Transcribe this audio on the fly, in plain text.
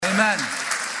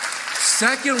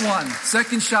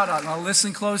Second shout out. Now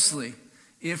listen closely.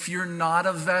 If you're not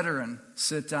a veteran,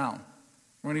 sit down.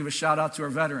 We're going to give a shout out to our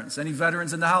veterans. Any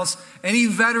veterans in the house? Any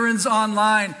veterans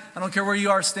online? I don't care where you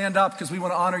are, stand up because we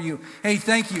want to honor you. Hey,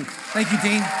 thank you. Thank you,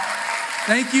 Dean.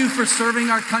 Thank you for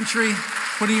serving our country,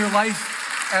 putting your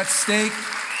life at stake.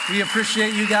 We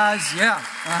appreciate you guys. Yeah.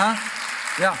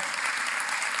 Yeah.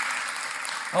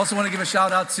 I also want to give a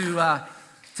shout out to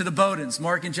the Bowdens,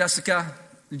 Mark and Jessica,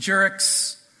 the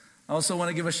Jureks. I also want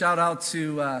to give a shout out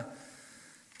to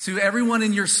everyone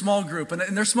in your small group. And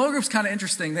their small group's kind of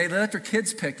interesting. They let their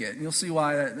kids pick it. And you'll see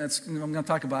why. I'm going to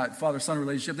talk about father-son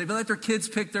relationship. They let their kids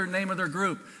pick their name of their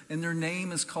group. And their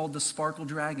name is called the Sparkle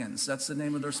Dragons. That's the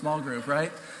name of their small group,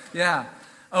 right? Yeah.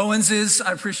 Owens is.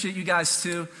 I appreciate you guys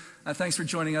too. Thanks for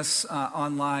joining us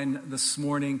online this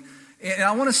morning. And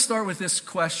I want to start with this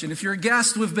question. If you're a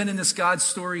guest, we've been in this God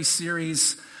Story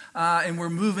series. And we're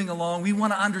moving along. We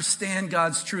want to understand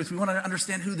God's truth. We want to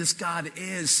understand who this God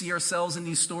is, see ourselves in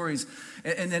these stories,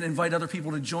 and then invite other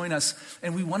people to join us.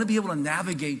 And we want to be able to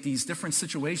navigate these different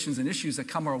situations and issues that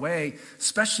come our way,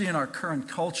 especially in our current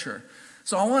culture.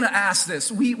 So I want to ask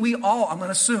this. We all, I'm going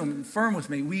to assume, firm with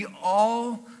me, we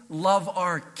all love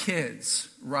our kids,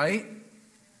 right?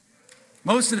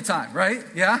 Most of the time, right?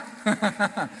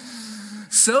 Yeah?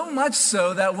 So much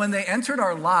so that when they entered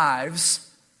our lives,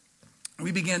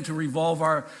 we began to revolve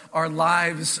our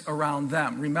lives around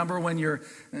them. Remember when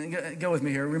go with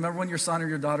me here. Remember when your son or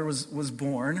your daughter was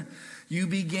born, you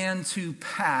began to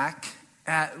pack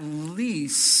at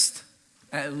least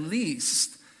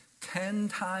 10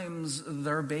 times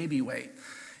their baby weight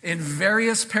in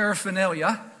various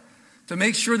paraphernalia to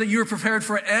make sure that you were prepared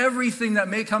for everything that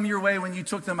may come your way when you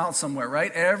took them out somewhere,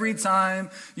 right? Every time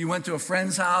you went to a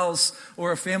friend's house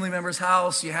or a family member's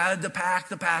house, you had to pack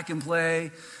the pack and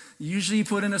play. Usually you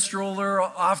put in a stroller.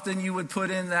 Often you would put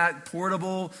in that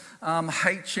portable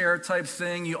height chair type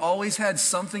thing. You always had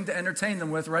something to entertain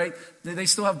them with, right? They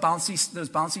still have those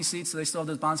bouncy seats. So they still have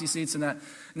those bouncy seats and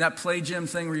that play gym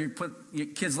thing where you put your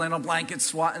kids laying on blankets,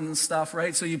 swatting and stuff,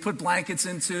 right? So you put blankets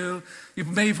into, you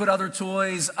maybe put other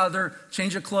toys, other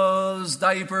change of clothes,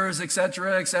 diapers,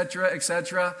 etc., etc.,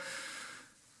 etc.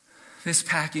 This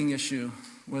packing issue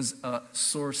was a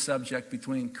sore subject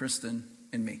between Kristen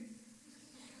and me.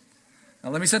 Now,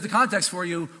 let me set the context for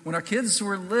you. When our kids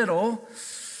were little,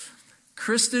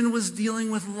 Kristen was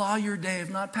dealing with lawyer Dave,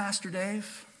 not Pastor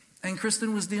Dave. And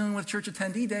Kristen was dealing with church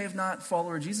attendee Dave, not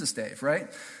follower of Jesus Dave, right?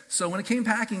 So when it came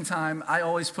packing time, I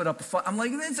always put up a fight. I'm like,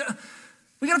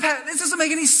 we got to pack. This doesn't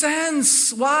make any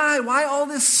sense. Why? Why all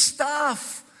this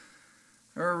stuff?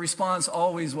 Her response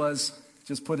always was,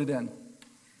 just put it in.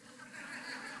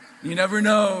 You never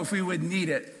know if we would need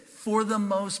it. For the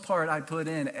most part, I put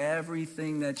in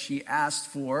everything that she asked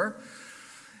for.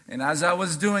 And as I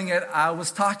was doing it, I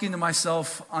was talking to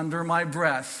myself under my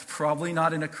breath, probably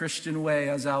not in a Christian way,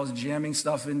 as I was jamming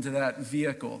stuff into that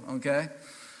vehicle, okay?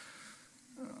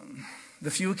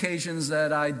 The few occasions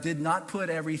that I did not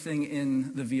put everything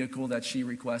in the vehicle that she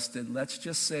requested, let's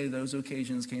just say those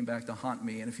occasions came back to haunt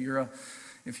me. And if you're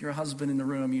a husband in the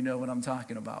room, you know what I'm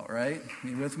talking about, right?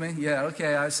 You with me? Yeah,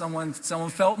 okay. Someone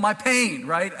felt my pain,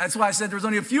 right? That's why I said there was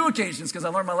only a few occasions, because I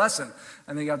learned my lesson.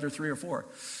 I think after 3 or 4.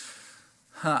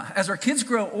 As our kids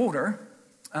grow older,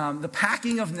 the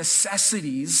packing of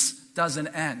necessities doesn't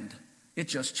end. It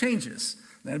just changes.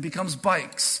 Then it becomes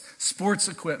bikes, sports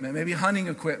equipment, maybe hunting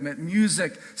equipment,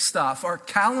 music stuff. Our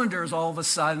calendars all of a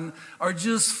sudden are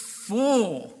just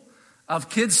full of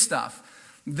kids stuff.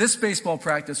 This baseball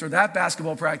practice or that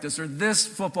basketball practice or this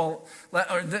football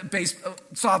or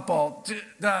softball,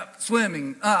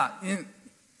 swimming,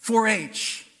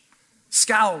 4-H,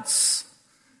 scouts,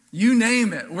 you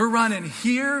name it. We're running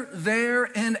here, there,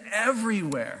 and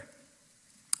everywhere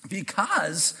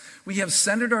because we have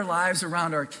centered our lives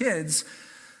around our kids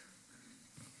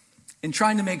and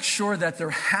trying to make sure that they're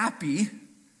happy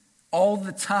all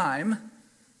the time,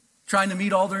 trying to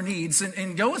meet all their needs.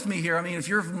 And go with me here. I mean, if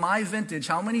you're my vintage,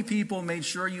 how many people made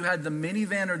sure you had the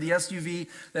minivan or the SUV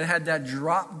that had that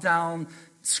drop-down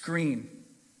screen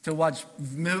to watch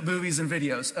movies and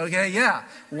videos? Okay, yeah.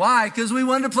 Why? Because we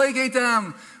wanted to placate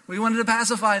them. We wanted to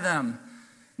pacify them.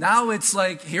 Now it's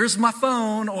like, here's my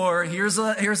phone or here's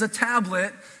a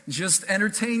tablet. Just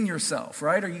entertain yourself,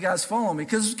 right? Are you guys following me?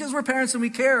 Because we're parents and we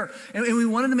care. And we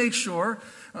wanted to make sure,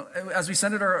 as we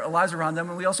centered our lives around them,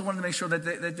 and we also wanted to make sure that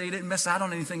they didn't miss out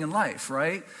on anything in life,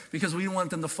 right? Because we didn't want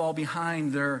them to fall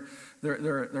behind their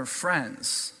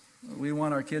friends. We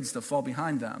want our kids to fall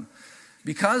behind them.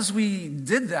 Because we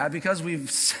did that, because we've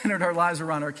centered our lives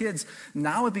around our kids,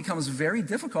 now it becomes very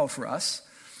difficult for us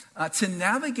to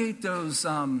navigate those,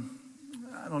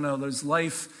 those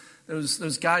life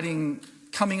those guiding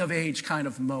coming of age kind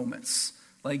of moments,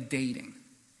 like dating.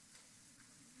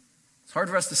 It's hard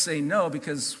for us to say no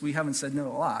because we haven't said no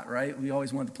a lot, right? We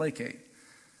always want to placate.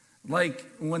 Like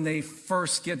when they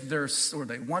first get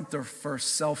they want their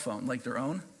first cell phone, like their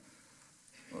own,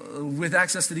 with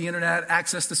access to the internet,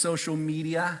 access to social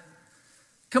media.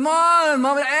 Come on,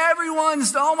 mom,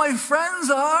 all my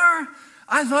friends are.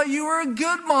 I thought you were a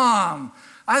good mom.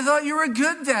 I thought you were a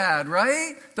good dad,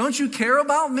 right? Don't you care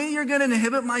about me? You're going to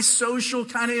inhibit my social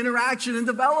kind of interaction and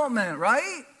development,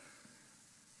 right?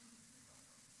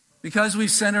 Because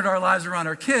we've centered our lives around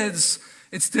our kids,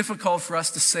 it's difficult for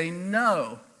us to say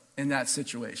no in that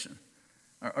situation.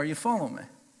 Are you following me?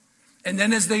 And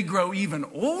then as they grow even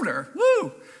older,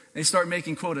 they start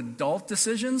making, quote, adult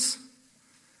decisions.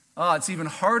 It's even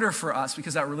harder for us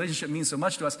because that relationship means so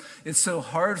much to us. It's so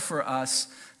hard for us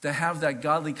to have that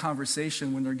godly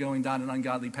conversation when they're going down an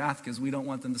ungodly path because we don't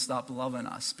want them to stop loving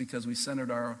us because we centered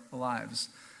our lives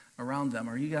around them.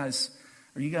 Are you guys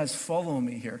following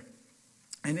me here?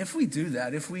 And if we do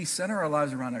that, if we center our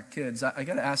lives around our kids, I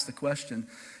got to ask the question,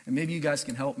 and maybe you guys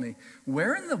can help me.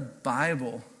 Where in the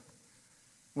Bible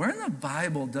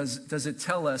does it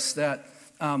tell us that,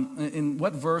 in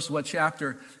what verse, what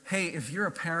chapter, hey, if you're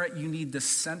a parent, you need to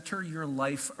center your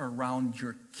life around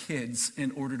your kids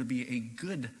in order to be a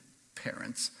good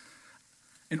parent,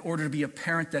 in order to be a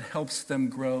parent that helps them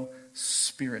grow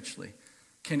spiritually?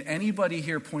 Can anybody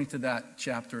here point to that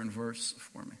chapter and verse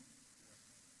for me?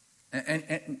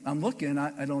 And I'm looking,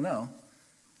 I don't know.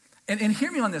 And hear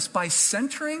me on this. By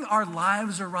centering our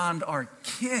lives around our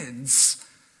kids,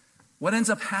 what ends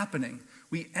up happening?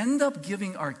 We end up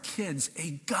giving our kids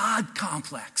a God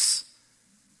complex.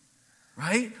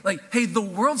 Right? Like, hey, the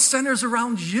world centers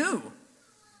around you.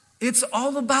 It's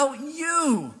all about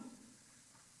you.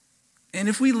 And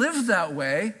if we live that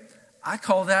way, I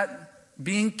call that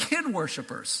being kid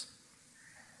worshipers.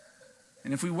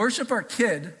 And if we worship our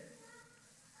kid,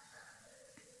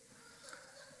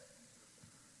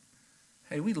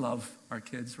 hey, we love our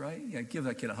kids, right? Yeah, give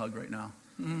that kid a hug right now.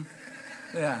 Mm-hmm.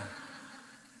 Yeah.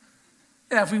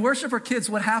 Yeah, if we worship our kids,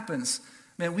 what happens?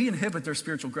 Man, we inhibit their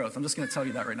spiritual growth. I'm just going to tell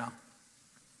you that right now.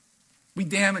 We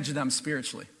damage them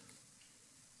spiritually.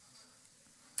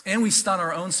 And we stun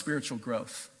our own spiritual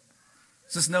growth.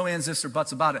 There's just no ands, ifs, or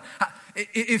buts about it.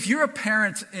 If you're a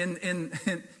parent in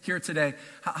here today,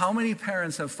 how many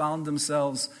parents have found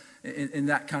themselves in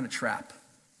that kind of trap?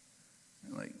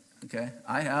 Like, okay,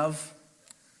 I have.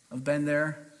 I've been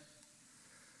there.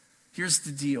 Here's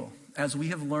the deal. As we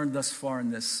have learned thus far in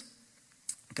this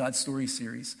God Story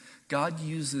series, God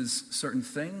uses certain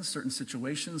things, certain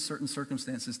situations, certain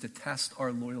circumstances to test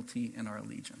our loyalty and our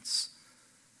allegiance.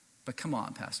 But come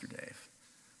on, Pastor Dave.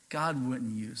 God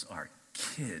wouldn't use our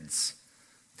kids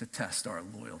to test our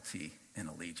loyalty and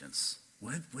allegiance.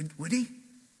 Would he?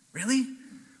 Really?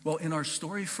 Well, in our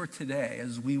story for today,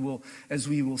 as we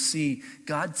will see,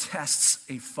 God tests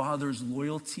a father's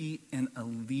loyalty and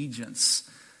allegiance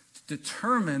to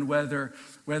determine whether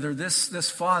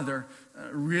this father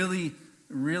really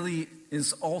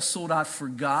is all sold out for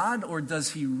God, or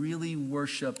does he really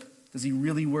worship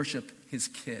his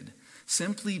kid?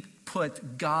 Simply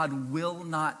put, God will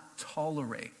not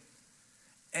tolerate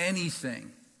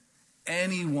anything,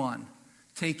 anyone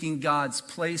taking God's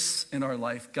place in our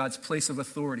life, God's place of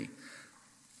authority,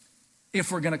 if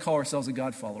we're going to call ourselves a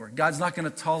God follower. God's not going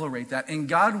to tolerate that. And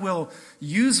God will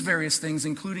use various things,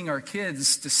 including our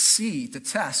kids, to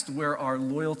test where our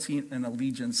loyalty and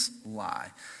allegiance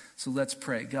lie. So let's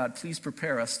pray. God, please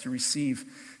prepare us to receive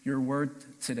your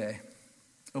word today.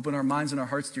 Open our minds and our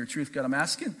hearts to your truth. God, I'm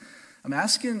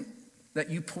asking that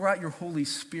you pour out your Holy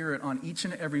Spirit on each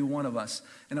and every one of us.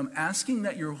 And I'm asking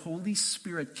that your Holy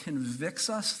Spirit convicts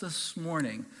us this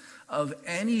morning of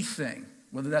anything,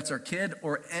 whether that's our kid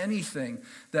or anything,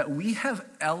 that we have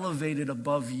elevated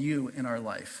above you in our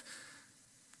life.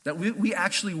 That we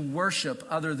actually worship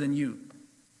other than you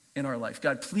in our life.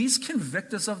 God, please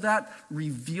convict us of that.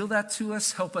 Reveal that to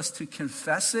us. Help us to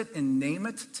confess it and name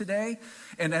it today.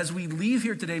 And as we leave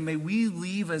here today, may we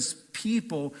leave as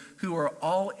people who are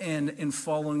all in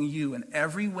following you in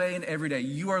every way and every day.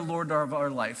 You are Lord of our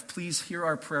life. Please hear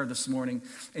our prayer this morning.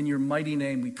 In your mighty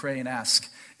name we pray and ask.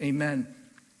 Amen.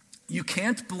 You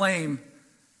can't blame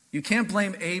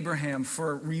Abraham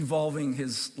for revolving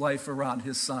his life around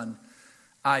his son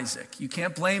Isaac. You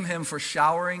can't blame him for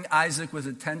showering Isaac with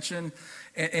attention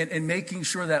and making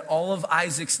sure that all of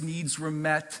Isaac's needs were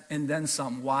met and then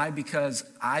some. Why? Because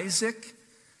Isaac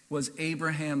was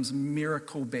Abraham's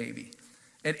miracle baby.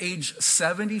 At age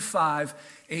 75,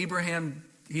 Abraham,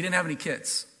 he didn't have any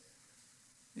kids.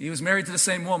 He was married to the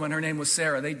same woman. Her name was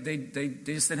Sarah. They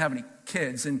just didn't have any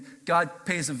kids. And God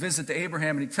pays a visit to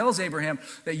Abraham, and he tells Abraham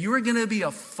that you are going to be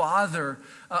a father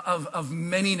of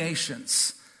many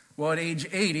nations. Well, at age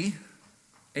 80,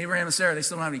 Abraham and Sarah, they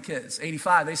still don't have any kids.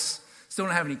 85, they still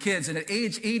don't have any kids. And at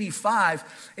age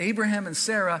 85, Abraham and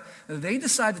Sarah, they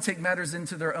decide to take matters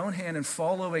into their own hand and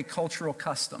follow a cultural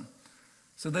custom.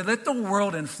 So they let the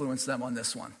world influence them on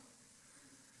this one.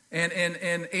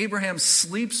 And Abraham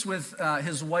sleeps with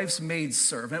his wife's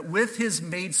maidservant, with his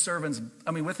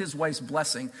wife's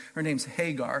blessing. Her name's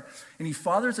Hagar. And he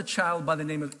fathers a child by the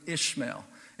name of Ishmael.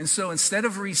 And so instead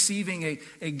of receiving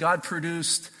a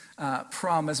God-produced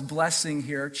promise, blessing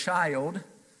here, child,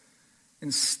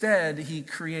 instead he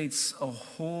creates a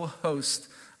whole host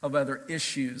of other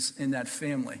issues in that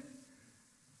family.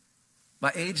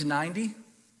 By age 90,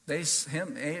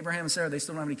 Abraham and Sarah, they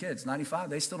still don't have any kids. 95,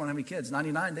 they still don't have any kids.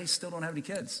 99, they still don't have any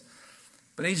kids.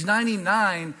 But age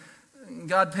 99,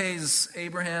 God pays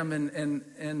Abraham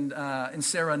and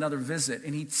Sarah another visit,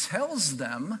 and he tells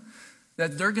them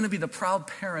that they're going to be the proud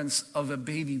parents of a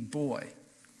baby boy.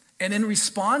 And in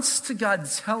response to God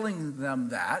telling them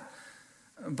that,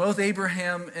 both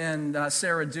Abraham and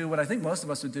Sarah do what I think most of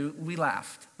us would do. We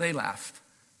laughed. They laughed.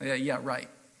 Yeah, right.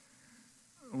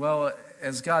 Well,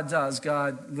 as God does,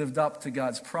 God lived up to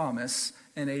God's promise,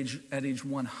 and at age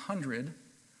 100,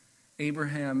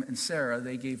 Abraham and Sarah,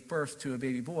 they gave birth to a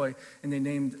baby boy, and they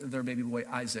named their baby boy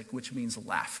Isaac, which means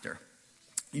laughter.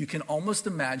 You can almost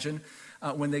imagine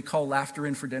when they call laughter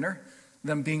in for dinner,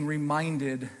 them being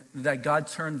reminded that God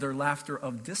turned their laughter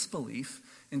of disbelief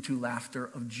into laughter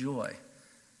of joy.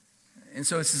 And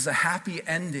so this is a happy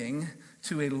ending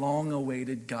to a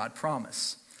long-awaited God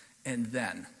promise. And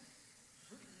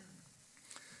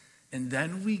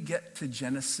then we get to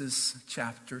Genesis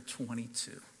chapter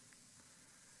 22.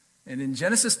 And in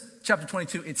Genesis chapter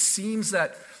 22, it seems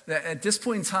that at this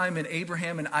point in time in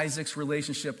Abraham and Isaac's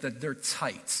relationship that they're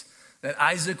tight. That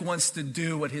Isaac wants to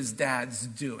do what his dad's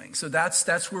doing. So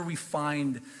that's where we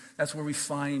find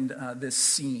this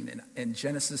scene. In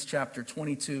Genesis chapter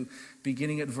 22,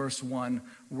 beginning at verse 1,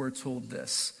 we're told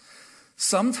this.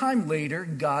 Sometime later,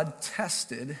 God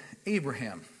tested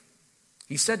Abraham.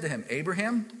 He said to him,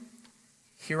 "Abraham,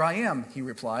 here I am," he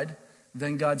replied.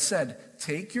 Then God said,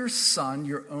 "Take your son,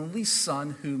 your only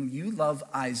son, whom you love,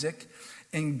 Isaac,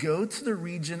 and go to the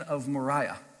region of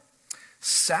Moriah.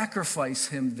 Sacrifice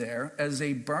him there as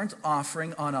a burnt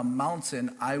offering on a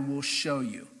mountain I will show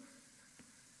you."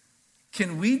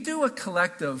 Can we do a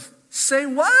collective, say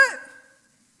what?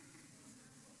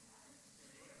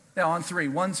 Now on three.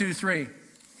 1, 2, 3.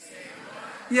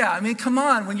 Yeah, I mean, come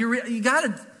on. When you got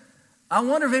to, I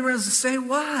wonder if Abraham has to say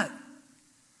what? I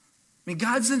mean,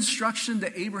 God's instruction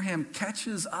to Abraham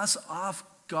catches us off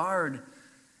guard,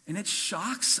 and it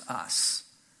shocks us.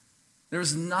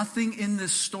 There's nothing in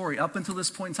this story, up until this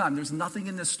point in time, there's nothing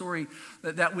in this story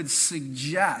that would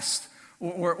suggest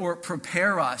or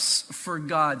prepare us for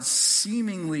God's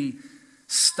seemingly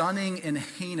stunning and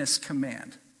heinous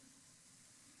command.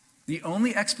 The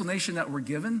only explanation that we're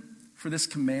given for this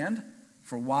command,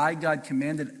 for why God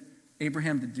commanded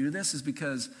Abraham to do this, is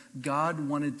because God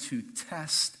wanted to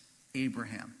test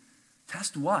Abraham.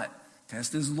 Test what?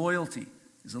 Test his loyalty,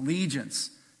 his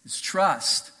allegiance, his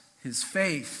trust, his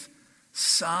faith.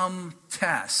 Some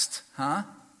test, huh?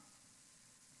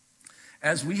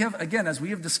 As we have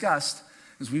discussed,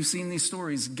 as we've seen these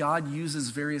stories, God uses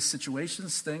various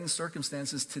situations, things,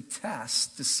 circumstances to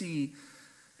test, to see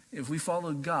if we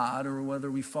follow God or whether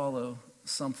we follow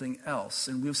something else.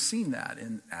 And we've seen that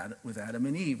with Adam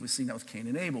and Eve. We've seen that with Cain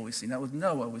and Abel. We've seen that with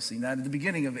Noah. We've seen that at the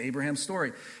beginning of Abraham's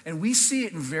story. And we see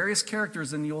it in various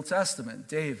characters in the Old Testament.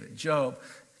 David, Job,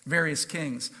 various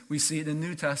kings. We see it in the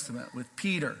New Testament with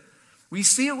Peter. We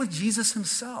see it with Jesus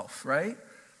himself, right?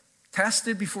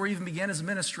 Tested before he even began his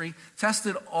ministry,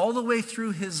 tested all the way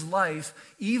through his life,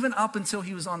 even up until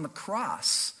he was on the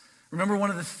cross. Remember, one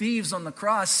of the thieves on the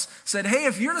cross said, "Hey,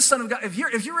 if you're the Son of God, if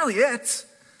you're really it,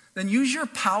 then use your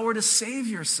power to save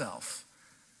yourself."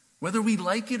 Whether we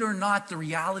like it or not, the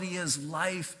reality is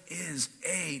life is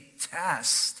a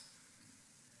test.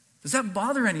 Does that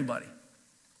bother anybody?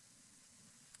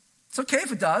 It's okay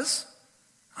if it does.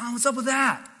 Oh, what's up with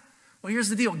that? Well, here's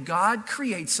the deal. God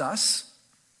creates us,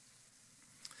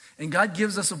 and God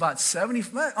gives us about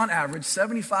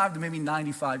 75 to maybe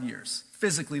 95 years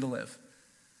physically to live.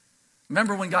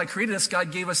 Remember, when God created us,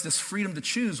 God gave us this freedom to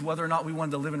choose whether or not we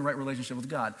wanted to live in right relationship with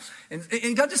God.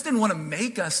 And God just didn't want to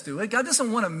make us do it. God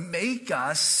doesn't want to make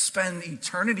us spend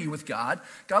eternity with God.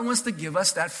 God wants to give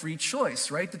us that free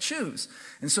choice, right, to choose.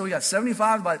 And so we got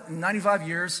 75, about 95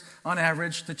 years on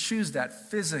average to choose that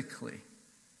physically.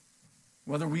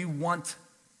 whether we want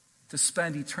to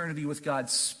spend eternity with God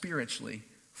spiritually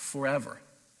forever.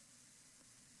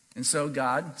 And so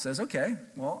God says, okay,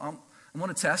 well, I'm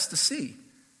going to test to see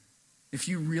if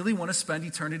you really want to spend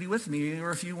eternity with me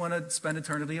or if you want to spend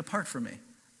eternity apart from me.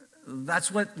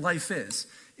 That's what life is.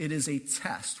 It is a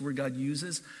test where God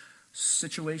uses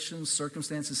situations,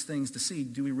 circumstances, things to see,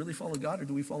 do we really follow God or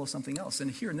do we follow something else?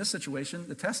 And here in this situation,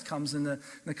 the test comes in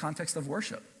the context of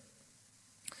worship.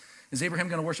 Is Abraham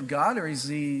going to worship God, or is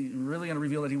he really going to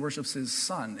reveal that he worships his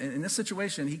son? In this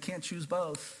situation, he can't choose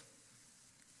both.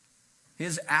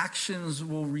 His actions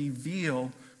will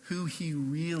reveal who he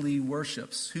really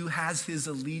worships, who has his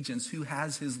allegiance, who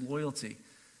has his loyalty.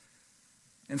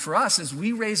 And for us, as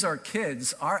we raise our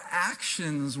kids, our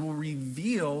actions will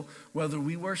reveal whether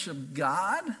we worship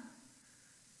God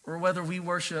or whether we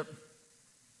worship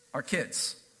our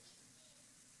kids.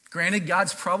 Granted,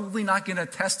 God's probably not going to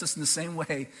test us in the same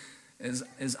way as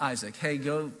Isaac. Hey,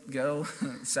 go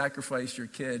sacrifice your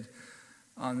kid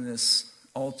on this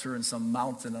altar in some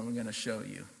mountain I'm going to show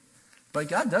you. But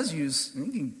God does use, and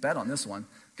you can bet on this one,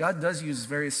 God does use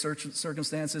various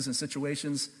circumstances and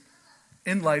situations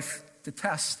in life to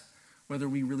test whether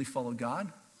we really follow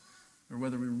God or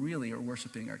whether we really are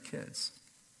worshiping our kids.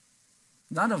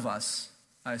 None of us,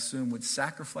 I assume, would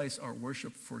sacrifice our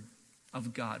worship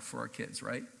of God for our kids,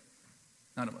 right?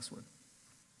 None of us would.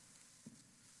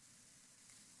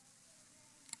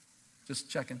 Just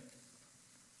checking.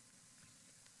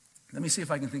 Let me see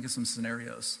if I can think of some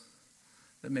scenarios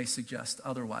that may suggest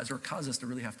otherwise or cause us to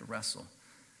really have to wrestle.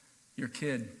 Your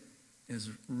kid is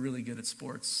really good at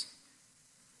sports.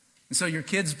 And so your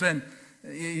kid's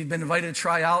you've been invited to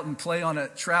try out and play on a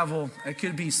travel. It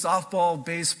could be softball,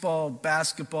 baseball,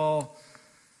 basketball,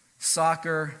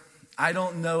 soccer. I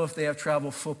don't know if they have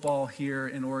travel football here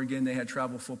in Oregon. They had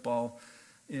travel football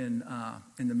in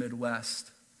the Midwest.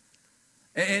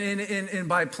 And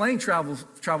by playing travel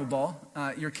ball,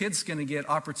 your kid's going to get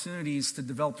opportunities to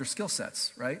develop their skill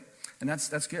sets, right? And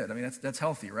that's good. I mean, that's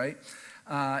healthy, right?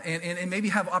 And maybe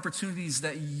have opportunities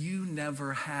that you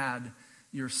never had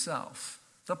yourself.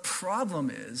 The problem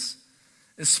is,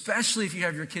 especially if you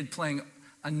have your kid playing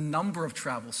a number of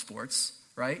travel sports,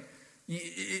 right?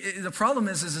 The problem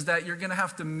is that you're going to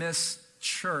have to miss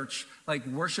church, like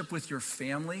worship with your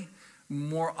family,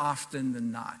 more often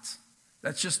than not.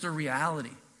 That's just a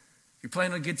reality. You're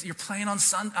playing on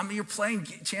Sunday. I mean, you're playing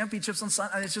championships on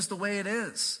Sunday. It's just the way it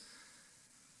is.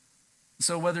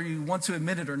 So whether you want to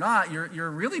admit it or not, you're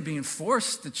really being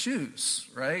forced to choose,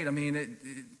 right? I mean,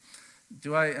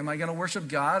 am I going to worship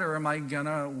God or am I going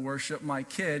to worship my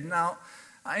kid? Now,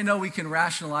 I know we can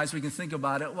rationalize, we can think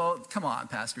about it. Well, come on,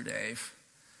 Pastor Dave.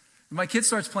 If my kid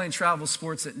starts playing travel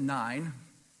sports at 9,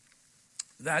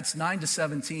 that's 9 to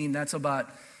 17, that's about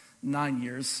 9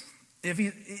 years. If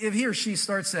he or she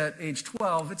starts at age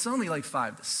 12, it's only like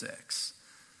 5 to 6.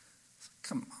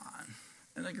 Come on.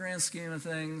 In the grand scheme of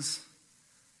things,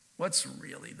 what's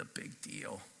really the big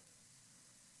deal?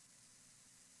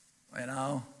 You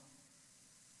know?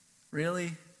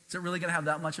 Really? Is it really going to have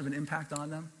that much of an impact on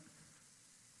them?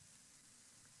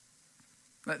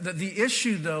 The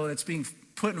issue, though, that's being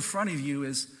put in front of you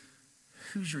is,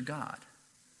 who's your God?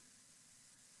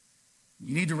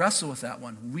 You need to wrestle with that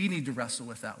one. We need to wrestle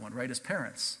with that one, right, as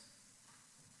parents.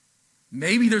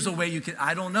 Maybe there's a way you can,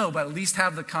 I don't know, but at least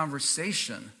have the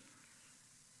conversation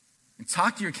and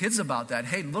talk to your kids about that.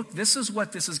 Hey, look, this is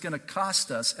what this is going to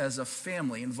cost us as a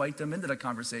family. Invite them into the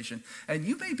conversation. And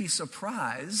you may be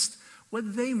surprised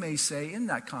what they may say in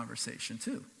that conversation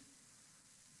too.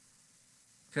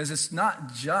 Because it's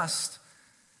not just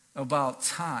about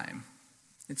time.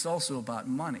 It's also about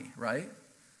money, right?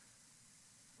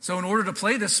 So in order to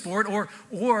play this sport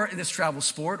or this travel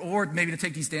sport or maybe to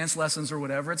take these dance lessons or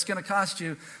whatever, it's going to cost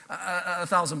you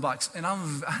 $1,000. And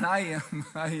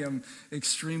I am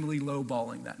extremely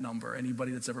lowballing that number.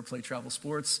 Anybody that's ever played travel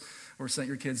sports or sent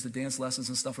your kids to dance lessons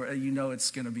and stuff, you know it's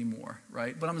going to be more,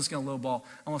 right? But I'm just going to lowball.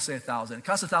 I'm going to say $1,000. It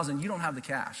costs $1,000. You don't have the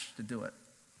cash to do it.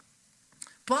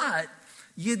 But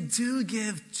you do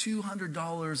give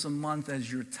 $200 a month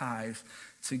as your tithe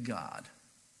to God.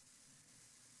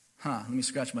 Let me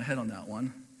scratch my head on that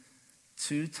one.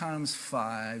 2 times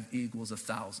 5 equals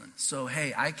 1,000. So,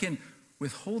 hey, I can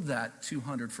withhold that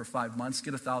 200 for 5 months,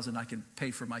 get 1,000, I can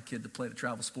pay for my kid to play the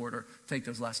travel sport or take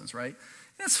those lessons, right?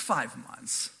 That's 5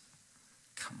 months.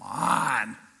 Come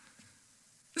on.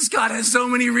 This God has so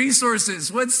many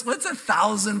resources. What's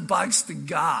 $1,000 to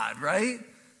God, right?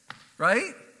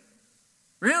 Right?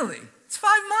 Really? It's 5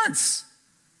 months.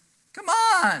 Come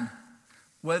on.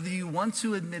 Whether you want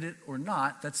to admit it or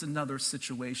not, that's another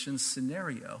situation,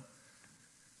 scenario.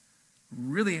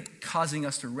 really causing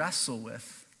us to wrestle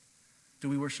with, do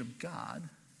we worship God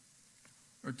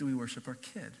or do we worship our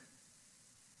kid?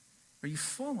 Are you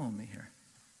following me here?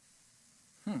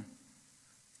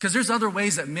 Because there's other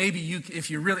ways that maybe if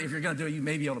you're going to do it, you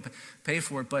may be able to pay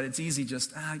for it, but it's easy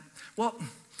just,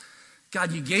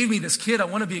 God, you gave me this kid. I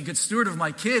want to be a good steward of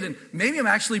my kid, and maybe I'm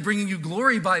actually bringing you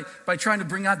glory by trying to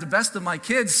bring out the best of my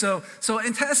kids. So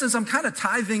in essence, I'm kind of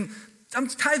tithing. I'm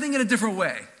tithing in a different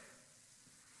way,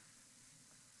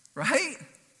 right?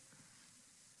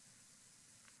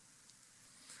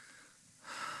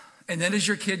 And then as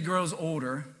your kid grows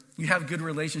older, you have a good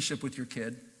relationship with your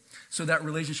kid. So that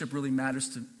relationship really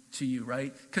matters to you,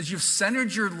 right? Because you've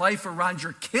centered your life around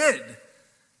your kid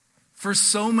for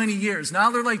so many years. Now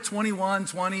they're like 21,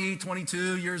 20,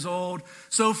 22 years old.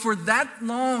 So for that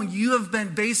long, you have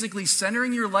been basically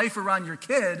centering your life around your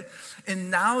kid. And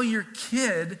now your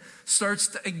kid starts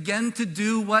to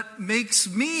do what makes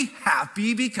me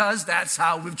happy because that's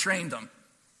how we've trained them.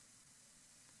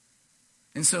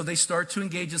 And so they start to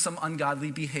engage in some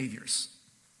ungodly behaviors.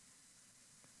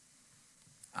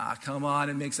 Come on,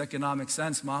 it makes economic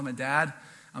sense, Mom and Dad.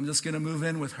 I'm just going to move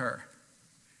in with her.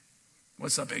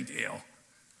 What's the big deal?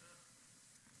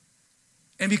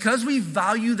 And because we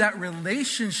value that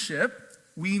relationship,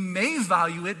 we may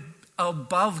value it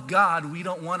above God. We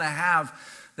don't want to have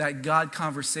that God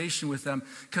conversation with them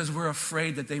because we're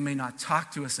afraid that they may not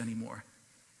talk to us anymore.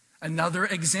 Another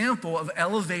example of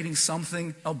elevating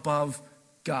something above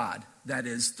God, that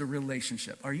is the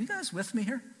relationship. Are you guys with me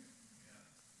here?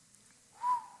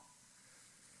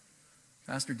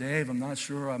 Pastor Dave, I'm not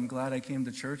sure. I'm glad I came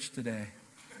to church today.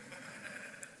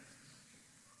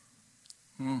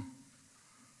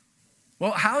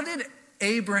 Well, how did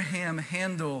Abraham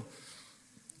handle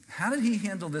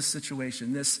this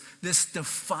situation, this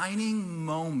defining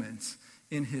moment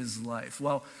in his life?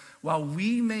 Well, while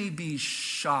we may be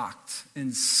shocked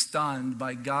and stunned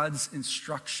by God's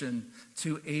instruction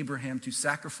to Abraham to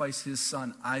sacrifice his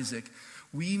son Isaac,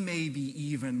 we may be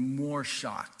even more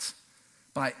shocked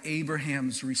by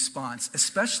Abraham's response,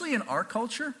 especially in our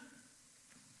culture,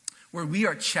 where we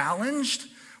are challenged,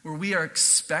 where we are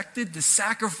expected to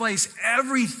sacrifice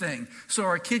everything so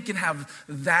our kid can have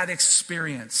that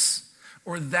experience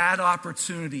or that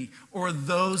opportunity or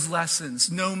those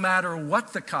lessons, no matter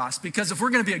what the cost. Because if we're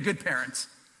going to be a good parent,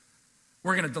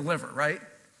 we're going to deliver, right?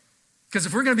 Because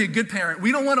if we're going to be a good parent,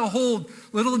 we don't want to hold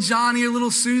little Johnny or little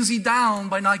Susie down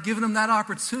by not giving them that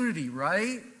opportunity,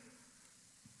 right?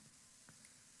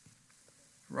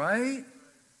 Right?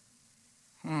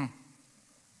 Well,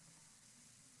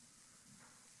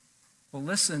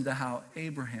 listen to how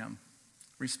Abraham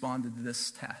responded to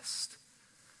this test,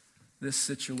 this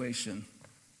situation,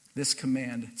 this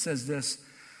command. It says this,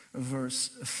 verse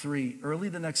 3. Early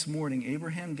the next morning,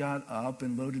 Abraham got up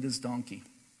and loaded his donkey.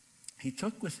 He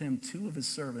took with him 2 of his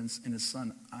servants and his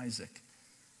son Isaac.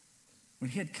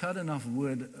 When he had cut enough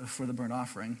wood for the burnt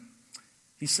offering,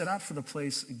 he set out for the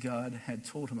place God had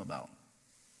told him about.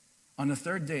 On the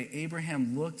 3rd day,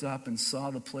 Abraham looked up and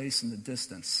saw the place in the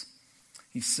distance.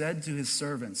 He said to his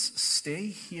servants, "Stay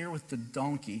here with the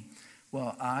donkey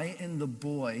while I and the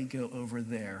boy go over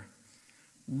there.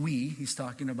 He's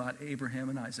talking about Abraham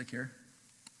and Isaac here,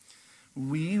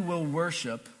 we will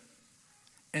worship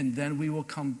and then we will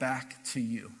come back to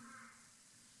you."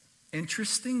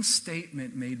 Interesting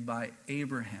statement made by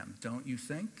Abraham, don't you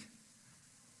think?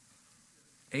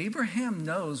 Abraham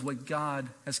knows what God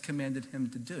has commanded him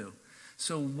to do.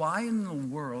 So why in the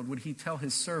world would he tell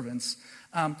his servants,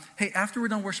 hey, after we're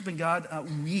done worshiping God,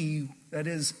 that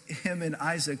is him and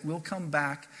Isaac, we'll come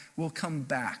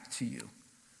back to you?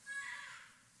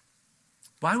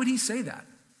 Why would he say that?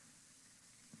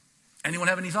 Anyone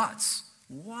have any thoughts?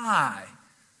 Why?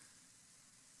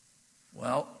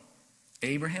 Well,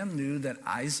 Abraham knew that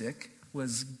Isaac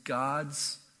was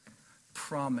God's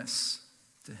promise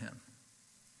to him.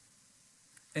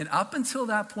 And up until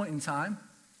that point in time,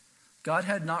 God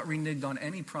had not reneged on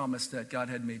any promise that God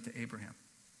had made to Abraham.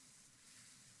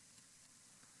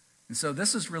 And so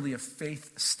this is really a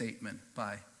faith statement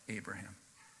by Abraham.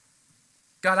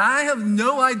 God, I have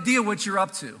no idea what you're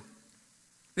up to.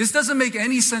 This doesn't make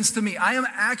any sense to me. I am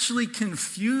actually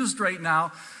confused right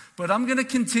now, but I'm going to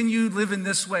continue living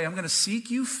this way. I'm going to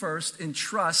seek you first and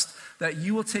trust that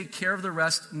you will take care of the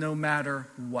rest no matter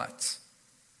what.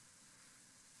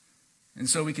 And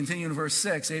so we continue in verse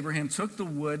 6. Abraham took the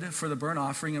wood for the burnt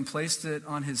offering and placed it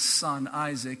on his son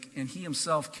Isaac, and he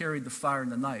himself carried the fire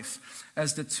and the knife.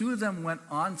 As the 2 of them went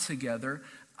on together,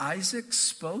 Isaac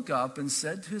spoke up and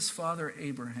said to his father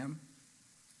Abraham,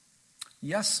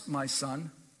 "Yes, my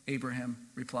son," Abraham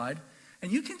replied.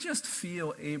 And you can just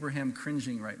feel Abraham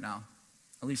cringing right now.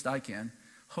 at least I can,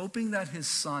 hoping that his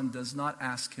son does not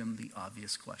ask him the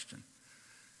obvious question.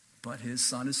 But his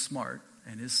son is smart,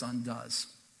 and his son does.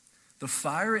 The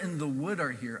fire and the wood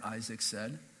are here, Isaac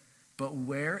said, but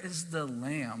where is the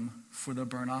lamb for the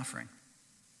burnt offering?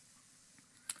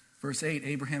 Verse 8,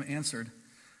 Abraham answered,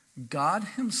 God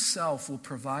himself will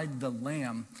provide the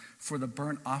lamb for the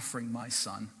burnt offering, my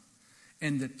son.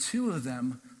 And the two of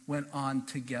them went on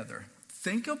together.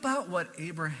 Think about what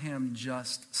Abraham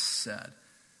just said.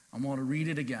 I'm going to read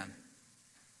it again.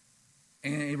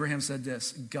 And Abraham said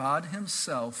this, God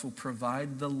himself will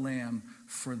provide the lamb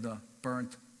for the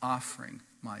burnt offering,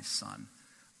 my son.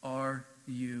 Are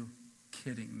you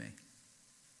kidding me?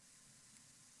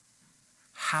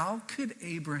 How could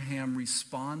Abraham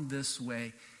respond this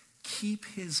way, keep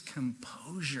his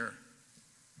composure,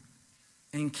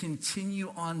 and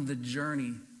continue on the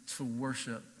journey to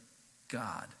worship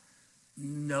God,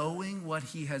 knowing what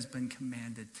he has been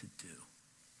commanded to do?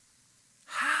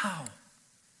 How?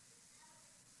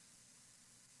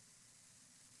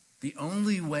 The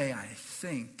only way, I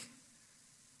think,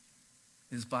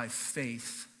 is by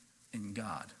faith in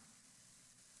God.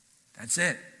 That's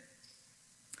it.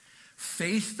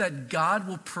 Faith that God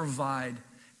will provide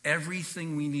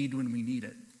everything we need when we need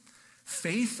it.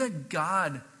 Faith that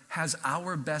God has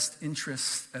our best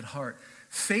interests at heart.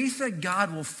 Faith that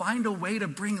God will find a way to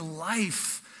bring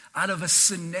life out of a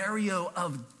scenario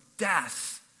of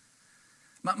death.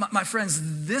 My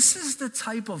friends, this is the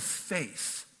type of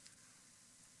faith.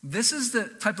 This is the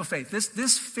type of faith.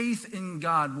 This faith in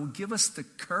God will give us the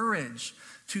courage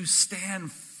to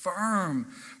stand firm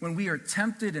when we are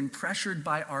tempted and pressured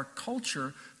by our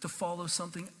culture to follow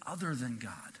something other than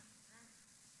God.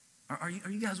 Are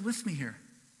you guys with me here?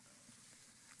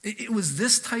 It was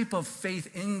this type of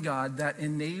faith in God that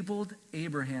enabled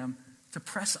Abraham to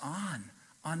press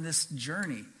on this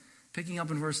journey. Picking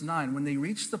up in verse 9, when they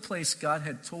reached the place God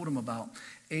had told him about,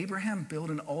 Abraham built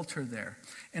an altar there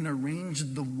and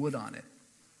arranged the wood on it.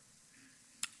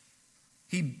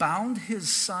 He bound his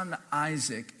son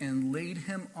Isaac and laid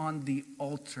him on the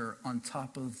altar on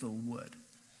top of the wood.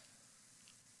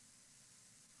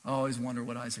 I always wonder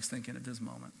what Isaac's thinking at this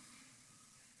moment.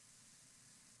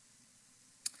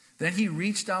 Then he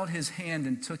reached out his hand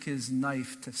and took his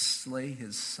knife to slay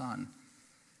his son.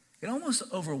 It almost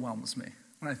overwhelms me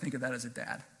when I think of that as a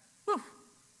dad. Whew.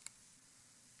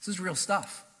 This is real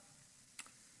stuff.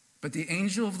 But the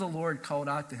angel of the Lord called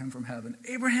out to him from heaven,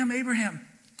 Abraham, Abraham.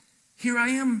 Here I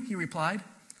am, he replied.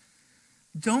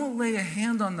 Don't lay a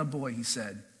hand on the boy, he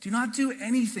said. Do not do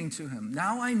anything to him.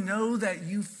 Now I know that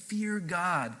you fear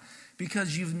God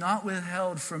because you've not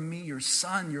withheld from me your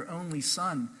son, your only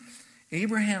son.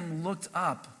 Abraham looked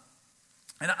up.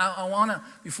 And I want to,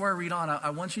 before I read on, I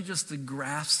want you just to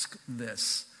grasp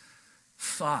this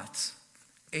thought.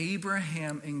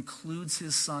 Abraham includes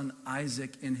his son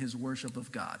Isaac in his worship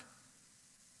of God.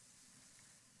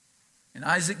 And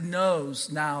Isaac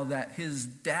knows now that his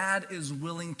dad is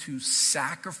willing to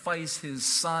sacrifice his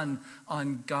son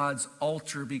on God's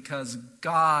altar because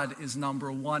God is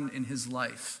number one in his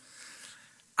life.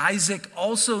 Isaac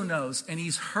also knows, and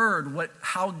he's heard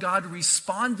how God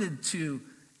responded to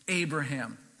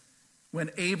Abraham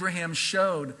when Abraham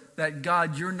showed that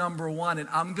God, you're number one, and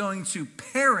I'm going to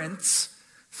parent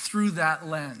through that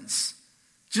lens.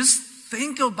 Just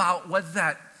think about what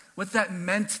that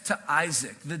meant to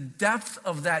Isaac, the depth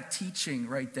of that teaching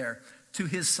right there to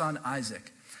his son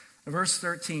Isaac. Verse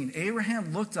 13,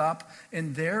 Abraham looked up,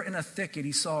 and there in a thicket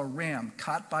he saw a ram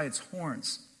caught by its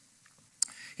horns.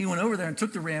 He went over there and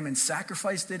took the ram and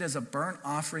sacrificed it as a burnt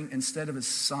offering instead of his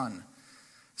son.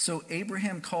 So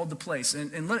Abraham called the place,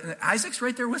 and look, Isaac's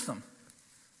right there with them.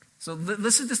 So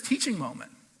listen to this teaching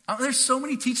moment. There's so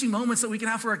many teaching moments that we can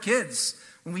have for our kids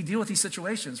when we deal with these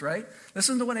situations, right?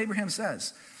 Listen to what Abraham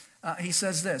says. He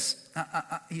says this.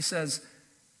 He says,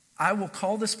 I will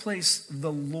call this place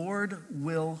the Lord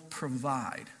will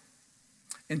provide.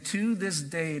 And to this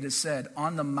day it is said,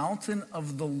 on the mountain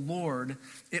of the Lord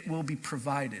it will be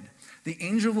provided. The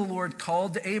angel of the Lord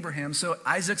called to Abraham. So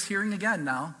Isaac's hearing again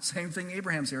now. Same thing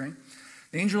Abraham's hearing.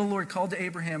 The angel of the Lord called to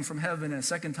Abraham from heaven a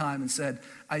second time and said,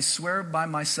 I swear by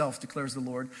myself, declares the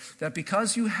Lord, that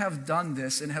because you have done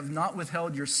this and have not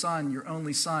withheld your son, your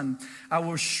only son, I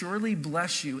will surely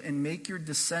bless you and make your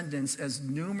descendants as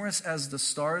numerous as the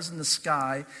stars in the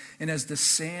sky and as the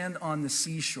sand on the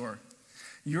seashore.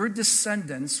 Your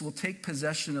descendants will take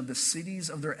possession of the cities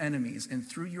of their enemies, and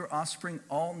through your offspring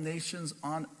all nations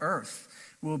on earth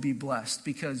will be blessed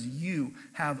because you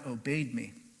have obeyed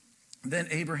me. Then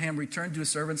Abraham returned to his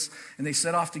servants, and they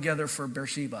set off together for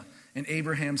Beersheba. And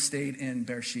Abraham stayed in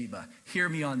Beersheba. Hear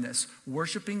me on this.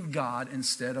 Worshiping God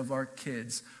instead of our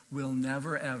kids will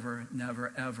never, ever,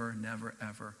 never, ever, never,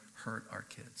 ever hurt our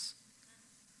kids.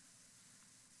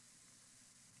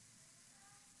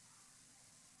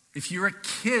 If you're a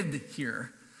kid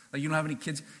here, like you don't have any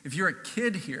kids, if you're a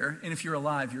kid here, and if you're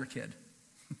alive, you're a kid.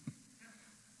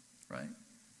 Right?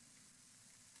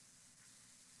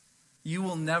 You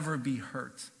will never be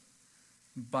hurt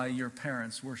by your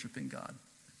parents worshiping God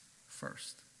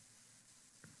first.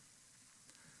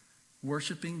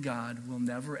 Worshiping God will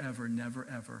never, ever, never,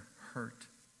 ever hurt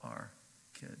our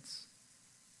kids.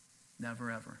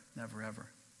 Never, ever, never, ever.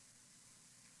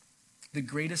 The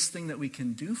greatest thing that we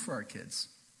can do for our kids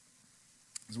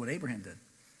is what Abraham did.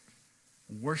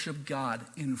 Worship God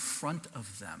in front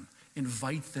of them.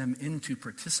 Invite them in to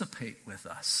participate with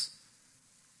us.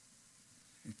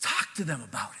 And talk to them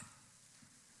about it.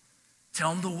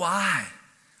 Tell them the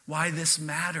why this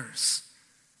matters.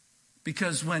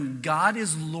 Because when God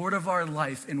is Lord of our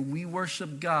life and we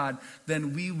worship God,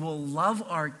 then we will love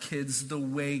our kids the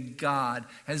way God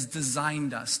has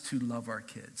designed us to love our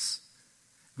kids.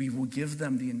 We will give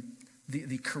them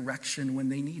the correction when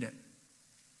they need it.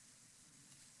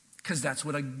 Because that's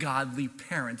what a godly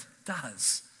parent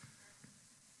does.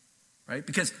 Right?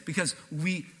 Because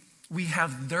we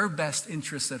have their best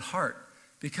interests at heart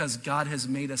because God has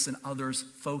made us an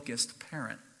others-focused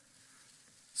parent.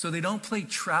 So they don't play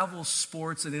travel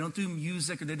sports, or they don't do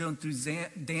music, or they don't do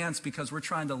dance because we're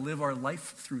trying to live our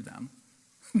life through them.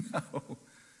 No.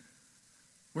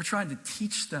 We're trying to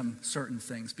teach them certain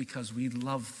things because we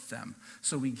love them.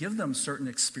 So we give them certain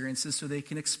experiences so they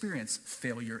can experience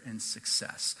failure and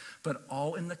success. But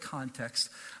all in the context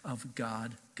of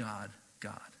God, God,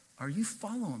 God. Are you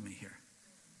following me here?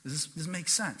 Does this make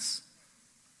sense?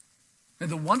 And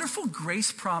the wonderful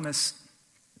grace promise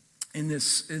in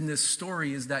this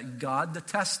story is that God, the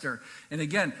tester, and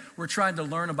again, we're trying to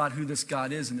learn about who this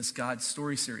God is in this God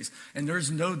story series. And there's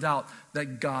no doubt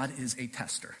that God is a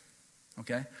tester,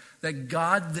 okay? That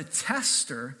God, the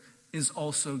tester, is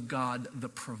also God, the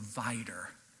provider.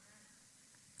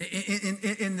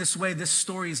 In this way, this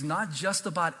story is not just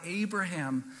about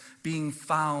Abraham being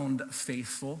found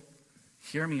faithful.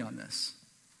 Hear me on this.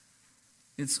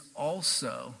 It's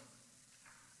also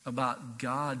about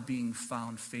God being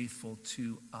found faithful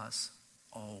to us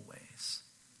always.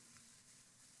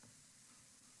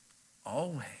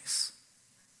 Always.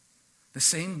 The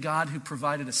same God who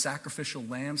provided a sacrificial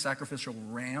ram,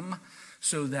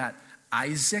 so that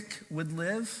Isaac would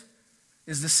live,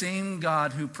 is the same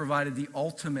God who provided the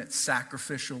ultimate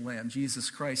sacrificial lamb,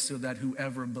 Jesus Christ, so that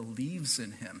whoever believes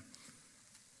in him,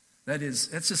 it's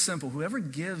just simple. Whoever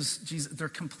gives Jesus their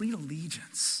complete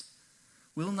allegiance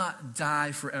will not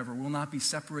die forever, will not be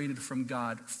separated from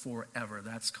God forever.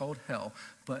 That's called hell.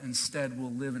 But instead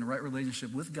will live in right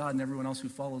relationship with God and everyone else who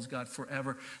follows God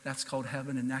forever. That's called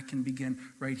heaven, and that can begin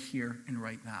right here and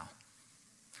right now.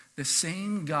 The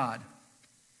same God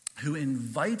who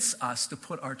invites us to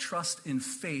put our trust and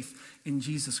faith in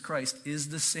Jesus Christ is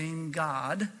the same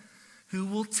God who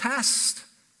will test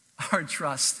our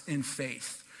trust and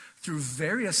faith through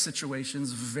various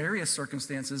situations, various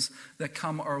circumstances that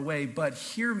come our way. But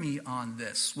hear me on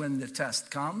this. When the test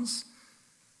comes,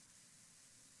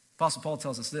 Apostle Paul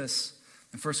tells us this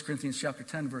in 1 Corinthians chapter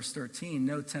 10, verse 13,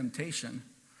 no temptation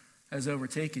has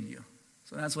overtaken you.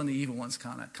 So that's when the evil one's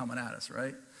kind of coming at us,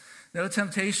 right? No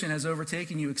temptation has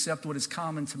overtaken you except what is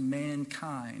common to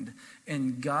mankind,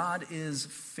 and God is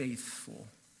faithful.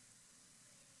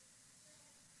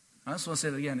 I just want to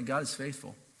say that again, and God is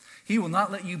faithful. He will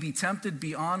not let you be tempted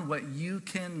beyond what you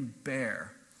can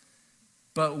bear.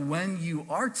 But when you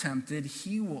are tempted,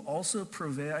 he will also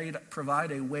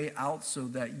provide a way out so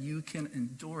that you can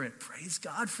endure it. Praise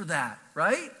God for that,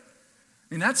 right? I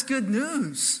mean, that's good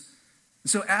news.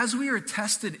 So as we are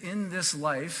tested in this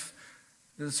life,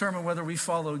 to determine whether we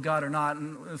follow God or not,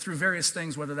 and through various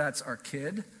things, whether that's our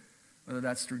kid, whether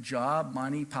that's through job,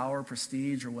 money, power,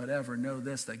 prestige, or whatever, know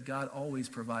this, that God always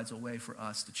provides a way for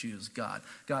us to choose God.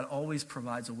 God always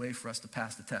provides a way for us to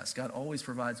pass the test. God always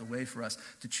provides a way for us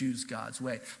to choose God's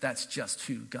way. That's just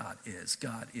who God is.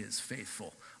 God is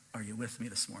faithful. Are you with me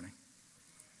this morning?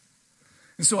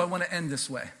 And so I want to end this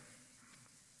way.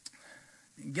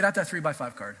 Get out that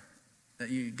 3x5 card that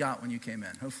you got when you came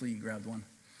in. Hopefully you grabbed one.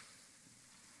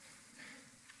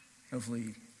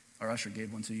 Hopefully our usher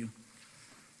gave one to you.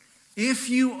 If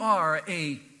you are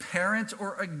a parent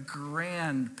or a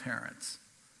grandparent,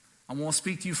 I'm going to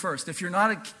speak to you first. If you're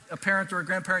not a parent or a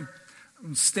grandparent,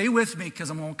 stay with me because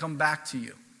I'm going to come back to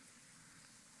you.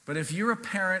 But if you're a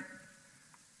parent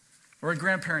or a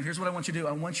grandparent, here's what I want you to do.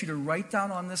 I want you to write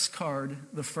down on this card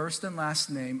the first and last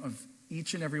name of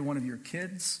each and every one of your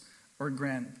kids or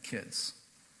grandkids.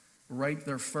 Write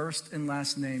their first and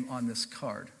last name on this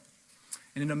card.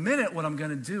 And in a minute, what I'm going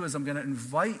to do is I'm going to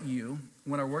invite you,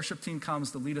 when our worship team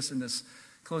comes to lead us in this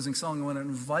closing song, I want to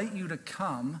invite you to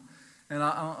come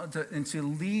and to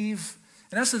leave,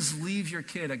 in essence, leave your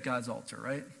kid at God's altar,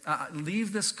 right?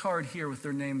 Leave this card here with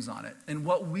their names on it. And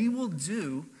what we will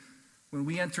do when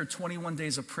we enter 21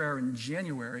 days of prayer in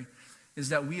January is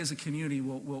that we as a community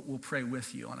will pray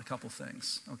with you on a couple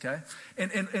things, okay?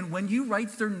 And when you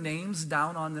write their names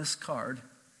down on this card,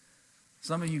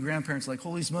 some of you grandparents are like,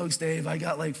 holy smokes, Dave, I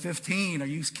got like 15. Are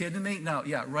you kidding me? No,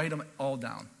 yeah, write them all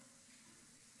down.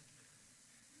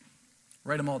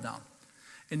 Write them all down.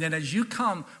 And then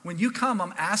when you come,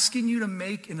 I'm asking you to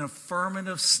make an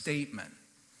affirmative statement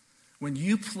when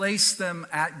you place them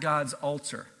at God's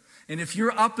altar. And if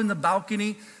you're up in the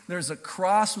balcony, there's a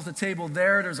cross with a table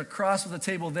there. There's a cross with a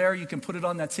table there. You can put it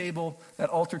on that table, that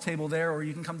altar table there, or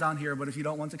you can come down here. But if you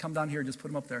don't want to come down here, just put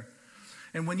them up there.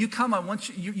 And when you come, I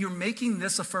want you're making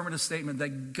this affirmative statement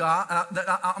that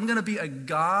that I'm going to be a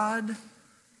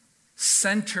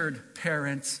God-centered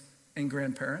parent and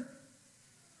grandparent.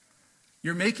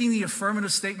 You're making the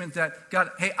affirmative statement that,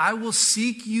 God, hey, I will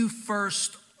seek you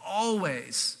first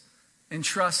always and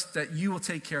trust that you will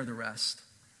take care of the rest.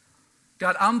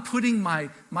 God, I'm putting my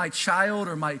child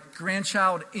or my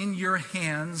grandchild in your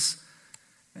hands.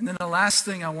 And then the last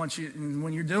thing I want you,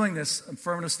 when you're doing this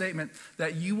affirmative statement,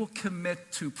 that you will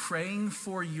commit to praying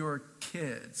for your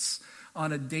kids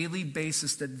on a daily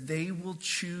basis, that they will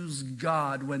choose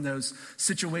God when those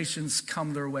situations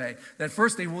come their way. That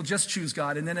first they will just choose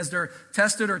God, and then as they're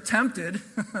tested or tempted,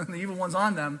 the evil one's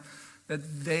on them,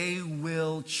 that they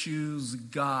will choose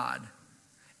God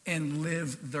and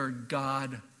live their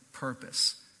God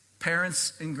purpose.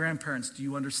 Parents and grandparents, do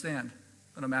you understand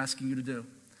what I'm asking you to do?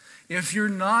 If you're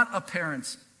not a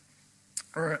parent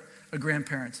or a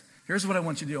grandparent, here's what I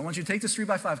want you to do. I want you to take this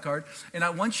 3x5 card, and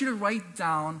I want you to write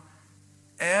down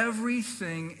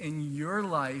everything in your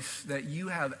life that you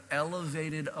have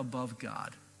elevated above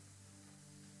God.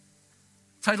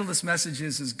 The title of this message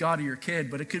is God or Your Kid,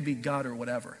 but it could be God or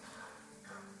whatever.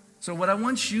 So what I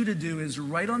want you to do is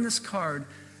write on this card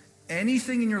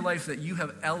anything in your life that you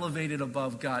have elevated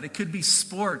above God. It could be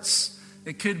sports.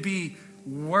 It could be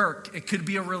work. It could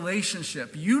be a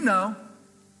relationship. You know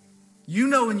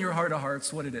in your heart of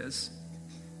hearts what it is.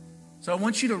 So I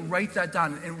want you to write that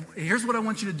down. And here's what I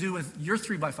want you to do with your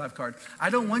 3x5 card.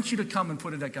 I don't want you to come and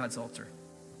put it at God's altar.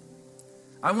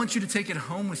 I want you to take it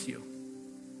home with you.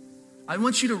 I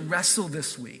want you to wrestle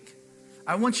this week.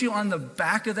 I want you on the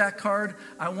back of that card,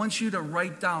 I want you to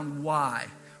write down why.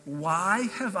 Why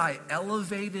have I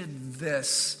elevated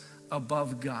this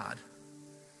above God?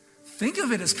 Think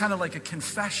of it as kind of like a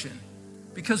confession.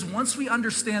 Because once we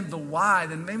understand the why,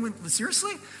 then maybe,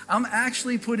 seriously, I'm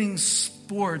actually putting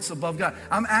sports above God.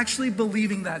 I'm actually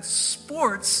believing that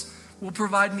sports will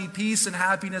provide me peace and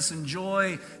happiness and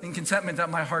joy and contentment that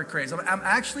my heart craves. I'm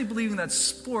actually believing that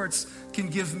sports can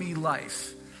give me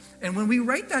life. And when we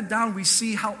write that down, we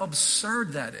see how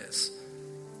absurd that is.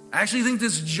 I actually think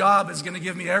this job is going to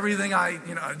give me everything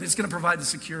it's going to provide the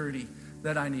security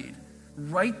that I need.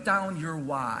 Write down your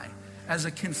why as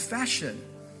a confession,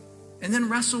 and then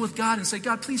wrestle with God and say,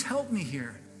 God, please help me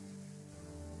here.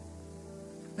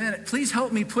 Man, please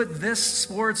help me put this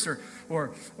sports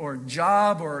or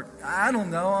job or, I don't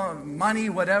know, money,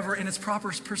 whatever, in its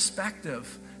proper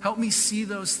perspective. Help me see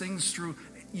those things through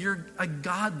a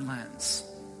God lens,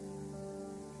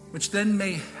 which then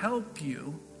may help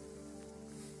you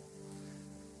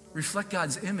reflect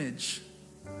God's image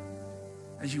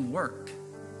as you work,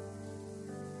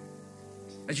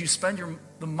 as you spend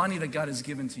the money that God has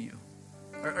given to you.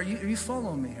 Are you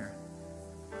following me here?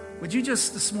 Would you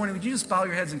just, this morning, bow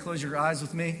your heads and close your eyes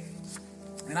with me?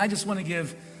 And I just want to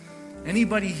give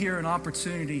anybody here an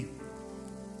opportunity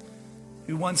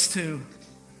who wants to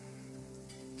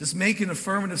just make an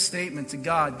affirmative statement to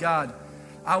God. God,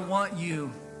 I want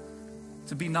you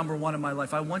to be number one in my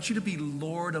life. I want you to be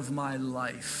Lord of my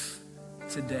life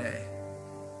today.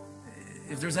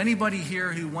 If there's anybody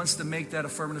here who wants to make that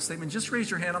affirmative statement, just raise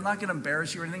your hand. I'm not going to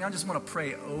embarrass you or anything. I just want to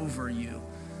pray over you.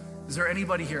 Is there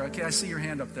anybody here? Okay, I see your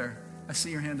hand up there. I see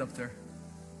your hand up there.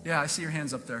 Yeah, I see your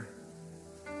hands up there.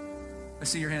 I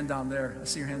see your hand down there. I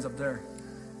see your hands up there.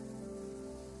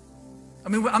 I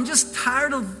mean, I'm just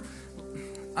tired of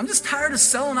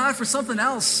selling out for something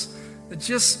else that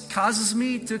just causes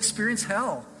me to experience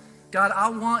hell. God, I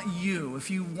want you.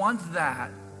 If you want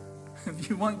that, if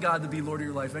you want God to be Lord of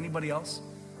your life, anybody else?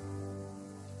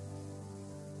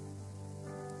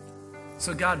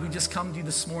 So God, we just come to you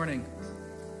this morning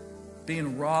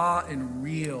being raw and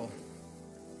real.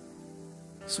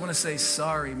 Just want to say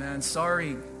sorry, man.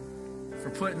 Sorry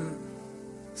for putting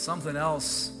something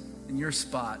else in your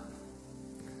spot.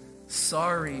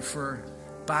 Sorry for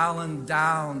bowing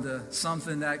down to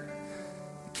something that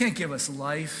can't give us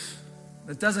life,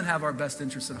 that doesn't have our best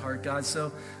interests at heart, God.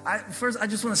 So first, I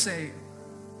just want to say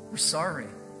we're sorry.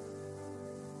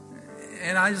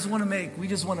 And we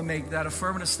just want to make that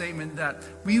affirmative statement that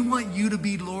we want you to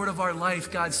be Lord of our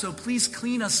life, God. So please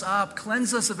clean us up,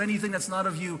 cleanse us of anything that's not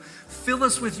of you. Fill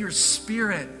us with your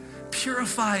Spirit.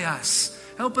 Purify us.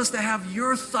 Help us to have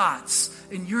your thoughts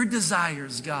and your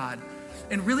desires, God.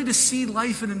 And really to see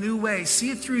life in a new way. See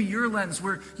it through your lens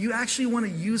where you actually want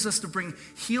to use us to bring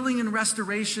healing and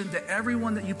restoration to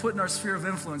everyone that you put in our sphere of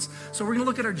influence. So we're going to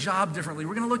look at our job differently.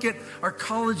 We're going to look at our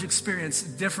college experience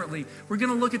differently. We're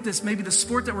going to look at this, maybe the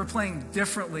sport that we're playing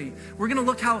differently. We're going to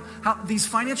look how these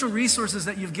financial resources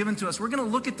that you've given to us, we're going to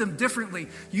look at them differently.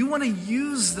 You want to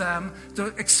use them to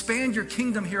expand your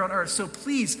kingdom here on earth. So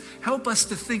please help us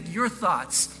to think your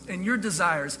thoughts and your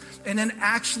desires and then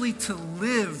actually to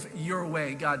live your way.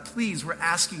 God, please, we're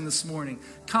asking this morning,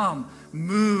 come,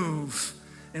 move,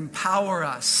 empower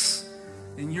us.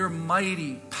 In your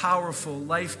mighty, powerful,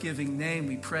 life-giving name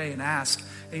we pray and ask.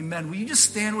 Amen. Will you just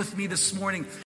stand with me this morning?